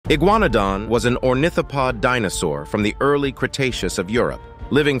Iguanodon was an ornithopod dinosaur from the early Cretaceous of Europe,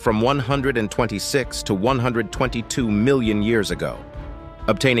 living from 126 to 122 million years ago.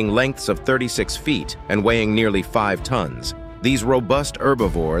 Obtaining lengths of 36 feet and weighing nearly 5 tons, these robust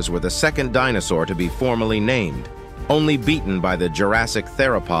herbivores were the second dinosaur to be formally named, only beaten by the Jurassic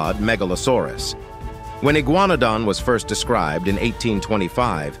theropod Megalosaurus. When Iguanodon was first described in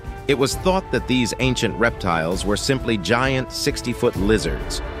 1825, it was thought that these ancient reptiles were simply giant 60-foot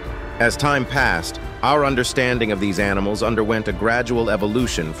lizards. As time passed, our understanding of these animals underwent a gradual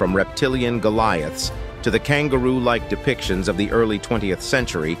evolution from reptilian Goliaths to the kangaroo-like depictions of the early 20th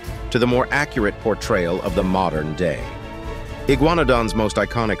century to the more accurate portrayal of the modern day. Iguanodon's most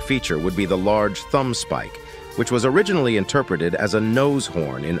iconic feature would be the large thumb spike, which was originally interpreted as a nose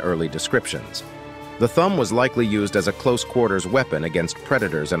horn in early descriptions. The thumb was likely used as a close-quarters weapon against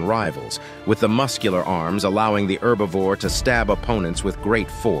predators and rivals, with the muscular arms allowing the herbivore to stab opponents with great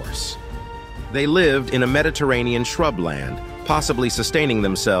force. They lived in a Mediterranean shrubland, possibly sustaining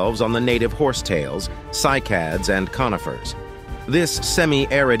themselves on the native horsetails, cycads, and conifers. This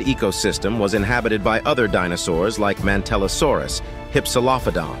semi-arid ecosystem was inhabited by other dinosaurs like Mantellosaurus,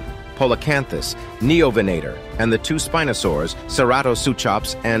 Hypsilophodon, Polacanthus, Neovenator, and the two spinosaurs,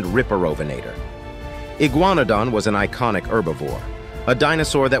 Ceratoseuchops and Rhiparovenator. Iguanodon was an iconic herbivore, a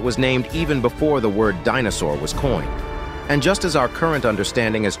dinosaur that was named even before the word dinosaur was coined. And just as our current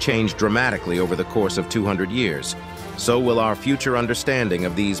understanding has changed dramatically over the course of 200 years, so will our future understanding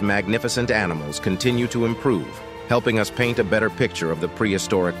of these magnificent animals continue to improve, helping us paint a better picture of the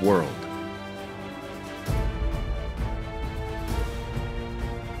prehistoric world.